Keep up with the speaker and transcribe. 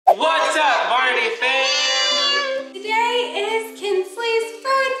What's up, Varney fam? Today is Kinsley's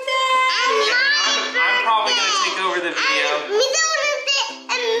birthday. I'm probably gonna take over the video.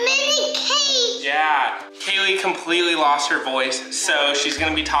 A mini cake. Yeah, Kaylie completely lost her voice, so she's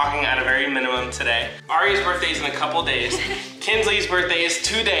gonna be talking at a very minimum today. Aria's birthday is in a couple days. Kinsley's birthday is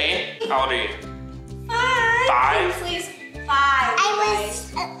today. How old are you? 5. Kinsley's 5. I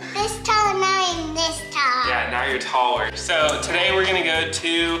was this tall and now I'm this tall. Yeah, now you're taller. So today we're gonna go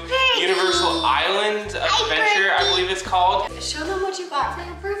to Universal Island Adventure, I believe it's called. Show them what you got for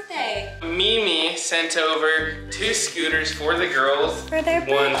your birthday. Mimi sent over 2 scooters for the girls. For their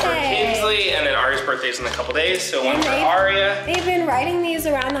birthday. One for Kinsley, and then Aria's birthday's in a couple days, so one for Aria. They've been riding these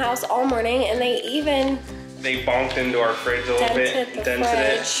around the house all morning, and they bonked into our fridge a little bit, dented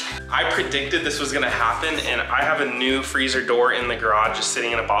it. I predicted this was gonna happen, and I have a new freezer door in the garage just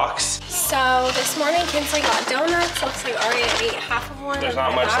sitting in a box. So this morning Kinsley got donuts. Looks like Aria ate half of one. There's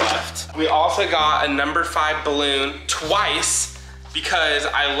not much left. We also got a number 5 balloon twice because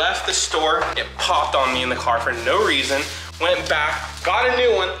I left the store. It popped on me in the car for no reason. Went back, got a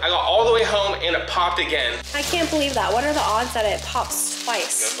new one. I got all the way home and it popped again. I can't believe that. What are the odds that it pops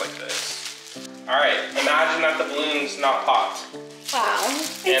twice? It goes like this. All right, imagine that the balloon's not popped. Wow.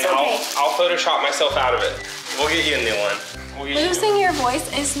 And I'll Photoshop myself out of it. We'll get you a new one. Losing your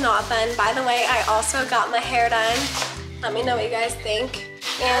voice is not fun. By the way, I also got my hair done. Let me know what you guys think.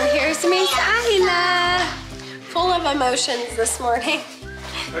 And here's Miss Isla. Full of emotions this morning.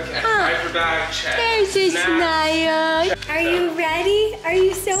 Okay, diaper bag, check. There's a smile. Are you ready? Are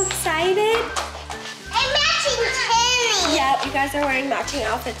you so excited? I'm matching Terry. Yep, you guys are wearing matching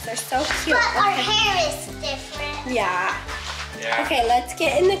outfits. They're so cute. But our hair is different. Yeah. Okay, let's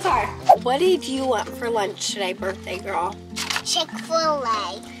get in the car. What did you want for lunch today, birthday girl?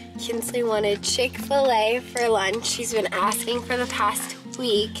 Chick-fil-A. Kinsley wanted Chick-fil-A for lunch. She's been asking for the past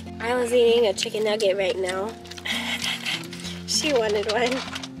week. I was eating a chicken nugget right now. She wanted one.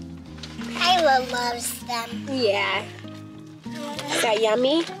 Isla loves them. Yeah. Is that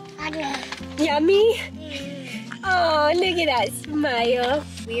yummy? Yummy? Oh, look at that smile.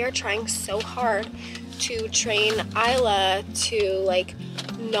 We are trying so hard to train Isla to like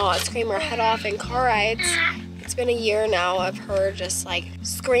not scream her head off in car rides. It's been a year now of her just like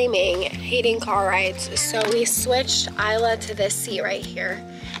screaming, hating car rides. So we switched Isla to this seat right here.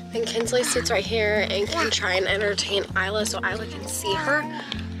 And Kinsley sits right here and can try and entertain Isla so Isla can see her.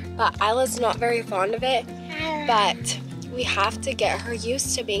 But Isla's not very fond of it. But we have to get her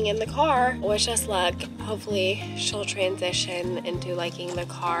used to being in the car. Wish us luck. Hopefully she'll transition into liking the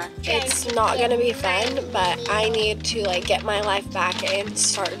car. It's not gonna be fun, but I need to like get my life back and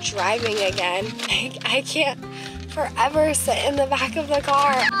start driving again. I can't forever sit in the back of the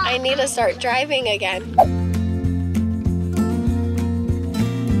car. I need to start driving again.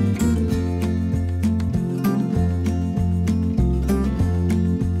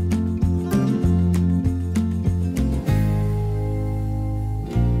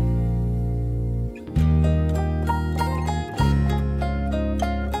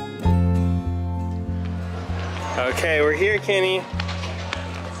 Okay, we're here, Kenny.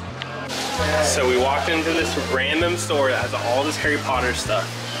 So we walked into this random store that has all this Harry Potter stuff.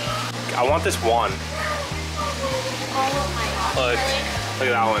 I want this wand. Look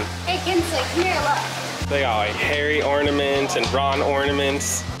at that one. Hey Kinsley, come here, look. They got like Harry ornaments and Ron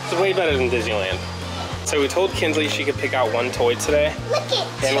ornaments. It's way better than Disneyland. So we told Kinsley she could pick out one toy today.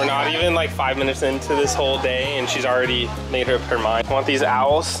 And we're not even like 5 minutes into this whole day and she's already made up her mind. Want these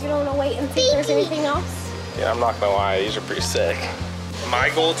owls? You don't want to wait and see if there's anything else? Yeah, I'm not gonna lie, these are pretty sick. My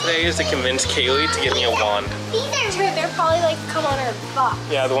goal today is to convince Kaylie to get me a wand. They're probably like come on her box.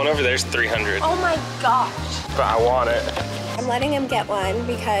 Yeah, the one over there is 300. Oh my gosh. But I want it. I'm letting him get one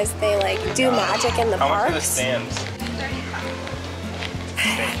because they like do magic in the parks. How much are the stands?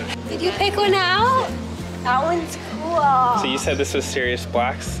 Did you pick one out? That one's cool. So you said this was Sirius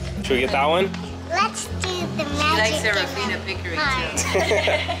Black's. Should we get that one? Let's do the magic. She likes Serafina Pickering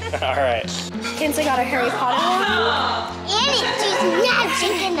too. All right. Kinsley got a Harry Potter one. And it does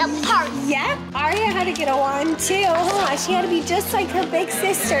magic in the park. Yep. Aria had to get a wand too. Huh? She had to be just like her big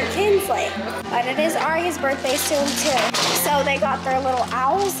sister, Kinsley. But it is Aria's birthday soon too. So they got their little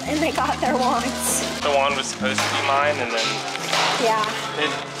owls and they got their wands. The wand was supposed to be mine and then it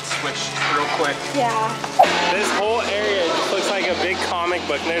switched real quick. Yeah. This whole area just looks like a big comic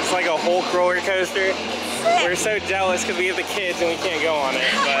book. And there's like a Hulk roller coaster. We're so jealous because we have the kids and we can't go on it,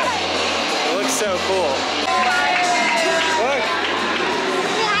 but it looks so cool. Look!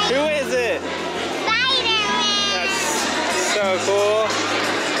 Who is it? Spider-Man! That's so cool.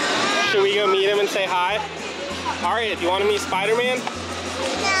 Should we go meet him and say hi? Aria, do you want to meet Spider-Man?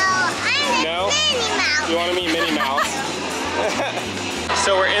 No. You want to meet Minnie Mouse?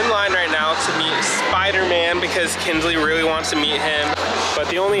 So we're in line right now to meet Spider-Man because Kinsley really wants to meet him. But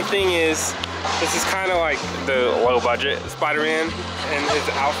the only thing is, this is kind of like the low budget Spider-Man, and his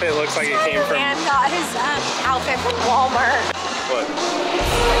outfit looks like it came from... Spider-Man got his outfit from Walmart. What?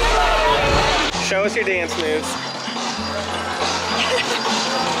 Show us your dance moves.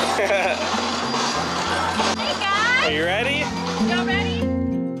 Hey guys! Are you ready? Y'all ready?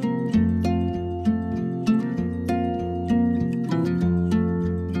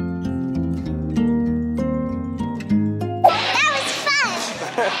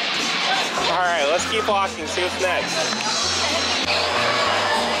 Alright, let's keep walking, see what's next.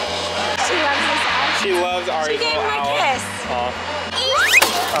 She loves this owl. She loves Ari's She gave little him a owl. kiss.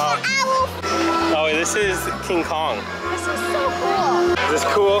 Oh, this is King Kong. This is so cool. Is this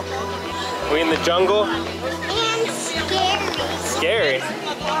cool? We in the jungle? And scary. Scary.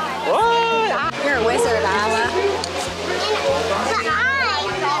 What? You're a wizard, Isla. But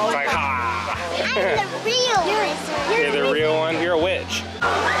Like, ha! I'm the real wizard. You're the real one. You're a witch.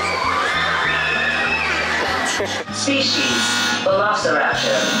 Species,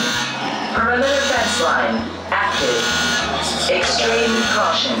 Velociraptor. Perimeter fence line, active. Extreme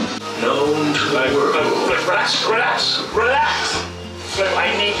caution. Known to the world. Relax. Look,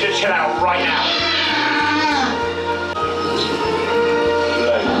 I need you to chill out right now.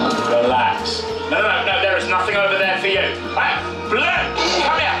 Relax. No, there is nothing over there for you. Hey, Blue,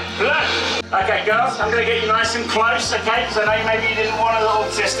 come here, Blue. Okay, girls, I'm going to get you nice and close, okay? Because I know maybe you didn't want a little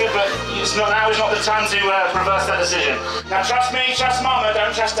sister, but now is not the time to reverse that decision. Now, trust me, trust Mama,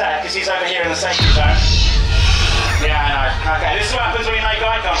 don't trust Dad, because he's over here in the safety zone. Yeah, I know. Okay, this is what happens when you make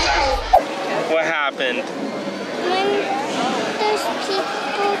eye contact. What happened? When those people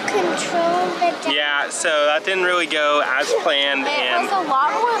control the dinosaurs. Yeah, so that didn't really go as planned, It and was a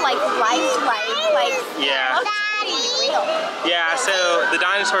lot more like lifelike, like yeah. it looked pretty real. Yeah, so the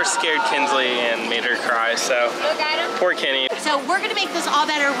dinosaur scared Kinsley and made her cry, so poor Kenny. So we're gonna make this all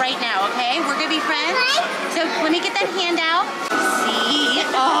better right now, okay? We're gonna be friends. So let me get that hand out. See?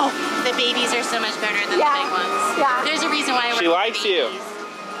 Oh, the babies are so much better than the big ones. Yeah. There's a reason why She likes you.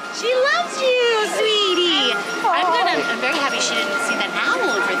 She loves you, sweetie. I'm very happy she didn't see that owl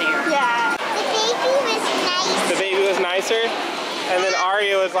over there. Yeah. The baby was nice. The baby was nicer, and then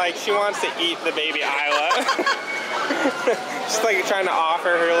Aria was like, she wants to eat the baby Isla. She's like trying to offer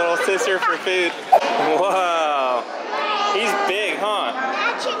her little sister for food. Whoa. He's big, huh?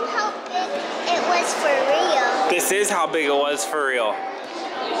 Imagine how big it was for real. This is how big it was for real.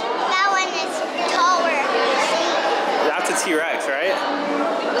 That one is taller. That's a T-Rex, right?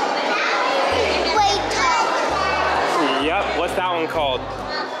 Way taller. Yep. What's that one called?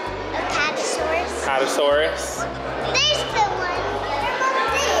 Apatosaurus. Apatosaurus. There's the one.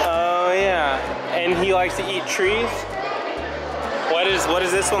 Oh yeah. And he likes to eat trees. What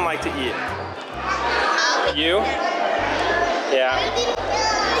does this one like to eat? You? Yeah. But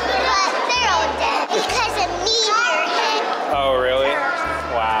they're all dead because a meteor hit. Oh really?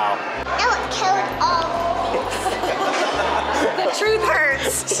 Wow. No, it killed all. The truth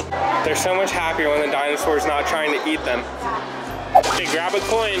hurts. They're so much happier when the dinosaur's not trying to eat them. Okay, grab a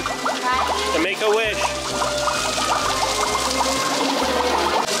coin and make a wish.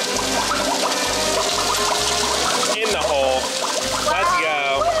 In the hole. Let's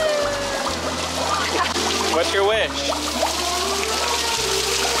go. What's your wish?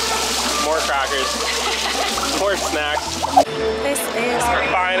 More crackers. More snacks. This is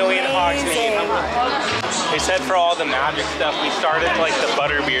Finally in amazing. Hogsmeade. They said for all the magic stuff, we started like the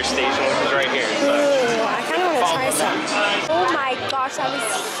butterbeer station, which is right here. So. Ooh, I kind of want to try some. Oh my gosh, that was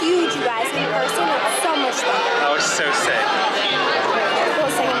huge, you guys. In person, it's so much better. That was so sick.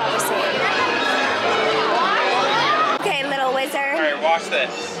 Coolest thing I've ever seen. Okay, little wizard. All right, watch this.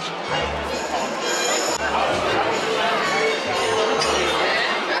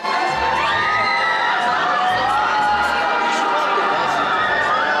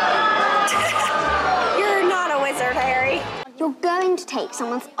 You're not a wizard, Harry. You're going to take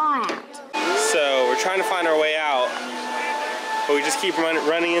someone's eye out. So we're trying to find our way out, but we just keep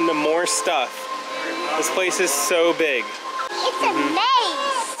running into more stuff. This place is so big. It's a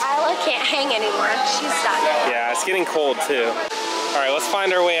maze. Isla can't hang anymore. She's done. Yeah, it's getting cold too. All right, let's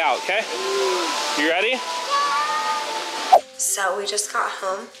find our way out, okay? You ready? So we just got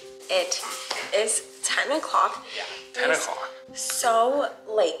home. It is 10 o'clock. Yeah, 10 o'clock. So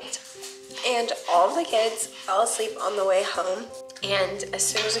late. And all of the kids fell asleep on the way home. And as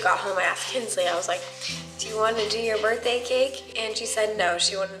soon as we got home, I asked Kinsley, I was like, do you want to do your birthday cake? And she said no,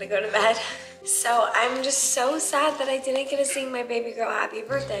 she wanted to go to bed. So I'm just so sad that I didn't get to sing my baby girl happy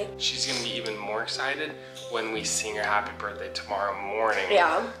birthday. She's gonna be even more excited when we sing her happy birthday tomorrow morning.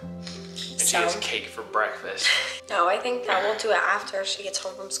 Yeah. And she gets cake for breakfast. No, I think that we'll do it after she gets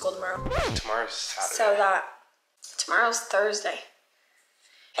home from school tomorrow. Tomorrow's Saturday. So that tomorrow's Thursday.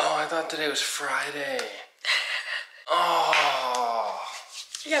 Oh, I thought today was Friday. Oh.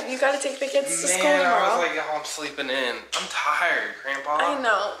 Yeah, but you gotta take the kids to school Man, tomorrow. I was like, oh, I'm sleeping in. I'm tired, Grandpa. I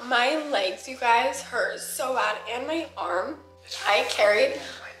know. My legs, you guys, hurt so bad. And my arm. I carried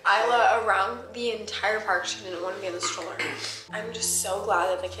Isla around the entire park. She didn't want to be in the stroller. I'm just so glad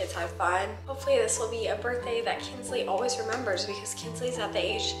that the kids had fun. Hopefully this will be a birthday that Kinsley always remembers, because Kinsley's at the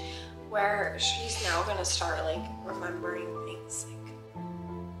age where she's now gonna start like remembering things.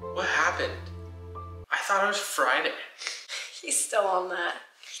 What happened? I thought it was Friday. He's still on that.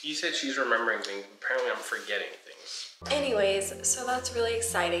 You said she's remembering things. Apparently I'm forgetting things. Anyways, so that's really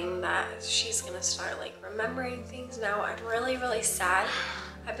exciting that she's gonna start like remembering things now. I'm really, really sad.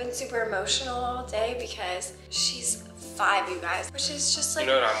 I've been super emotional all day because she's 5, you guys, which is just like...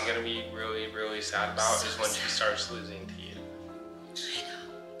 You know what I'm gonna be really, really sad about is when she starts losing teeth. I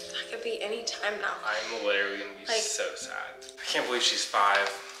know. That could be any time now. I'm literally gonna be so sad. I can't believe she's 5.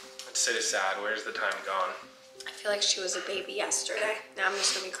 It's so sad. Where's the time gone? I feel like she was a baby yesterday. Now I'm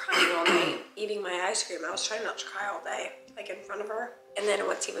just gonna be crying all night, eating my ice cream. I was trying not to cry all day, like in front of her. And then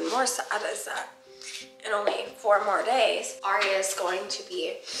what's even more sad is that in only 4 more days, Aria is going to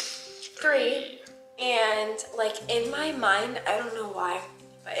be 3. And like in my mind, I don't know why,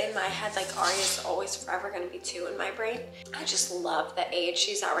 but in my head, like Aria's always forever gonna be 2 in my brain. I just love the age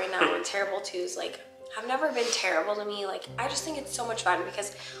she's at right now when terrible 2s like have never been terrible to me. Like, I just think it's so much fun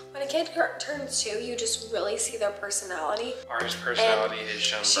because when a kid turns 2, you just really see their personality. Aria's personality is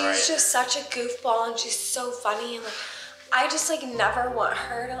shown bright. She's just such a goofball and she's so funny, and like, I just like never want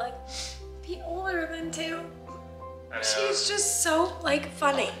her to like be older than 2. I know. She's just so like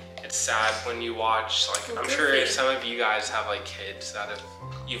funny. It's sad when you watch, like, I'm sure if some of you guys have like kids that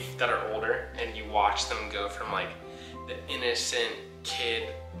are older and you watch them go from like the innocent kid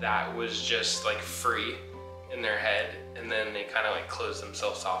that was just like free in their head, and then they kind of like close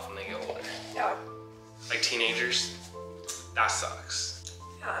themselves off when they get older. Yeah. Like teenagers, that sucks.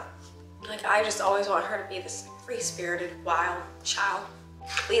 Yeah. Like, I just always want her to be this free-spirited, wild child.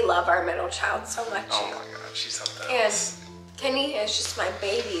 We love our middle child so much. Oh my God, she's something and else. Kenny is just my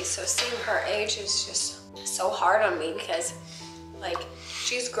baby, so seeing her age is just so hard on me because like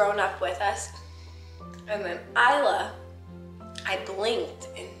she's grown up with us. And then Isla, I blinked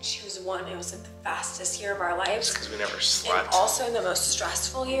and she was 1. It was like the fastest year of our lives. Because we never slept. And also the most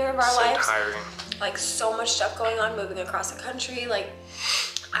stressful year of our lives. So tiring. Like so much stuff going on, moving across the country. Like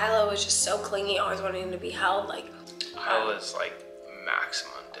Isla was just so clingy, always wanting to be held. Like Isla's like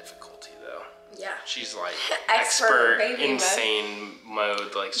maximum difficulty though. Yeah. She's like expert insane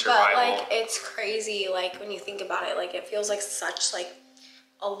mode, like survival. But like it's crazy, like when you think about it, like it feels like such like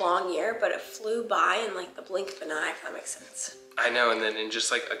a long year, but it flew by in like the blink of an eye, if that makes sense. I know, and then in just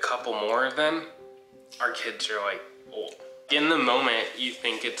like a couple more of them, our kids are like old. In the moment, you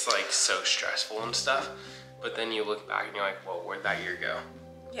think it's like so stressful and stuff, but then you look back and you're like, whoa, where'd that year go?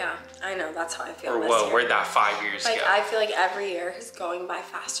 Yeah, I know, that's how I feel. Or this whoa, year. where'd that 5 years like, go? I feel like every year is going by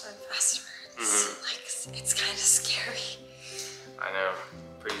faster and faster. It's like, it's kind of scary. I know.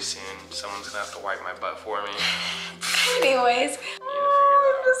 Pretty soon, someone's gonna have to wipe my butt for me. Anyways,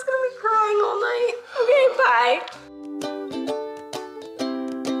 I'm just gonna be crying all night. Okay, bye.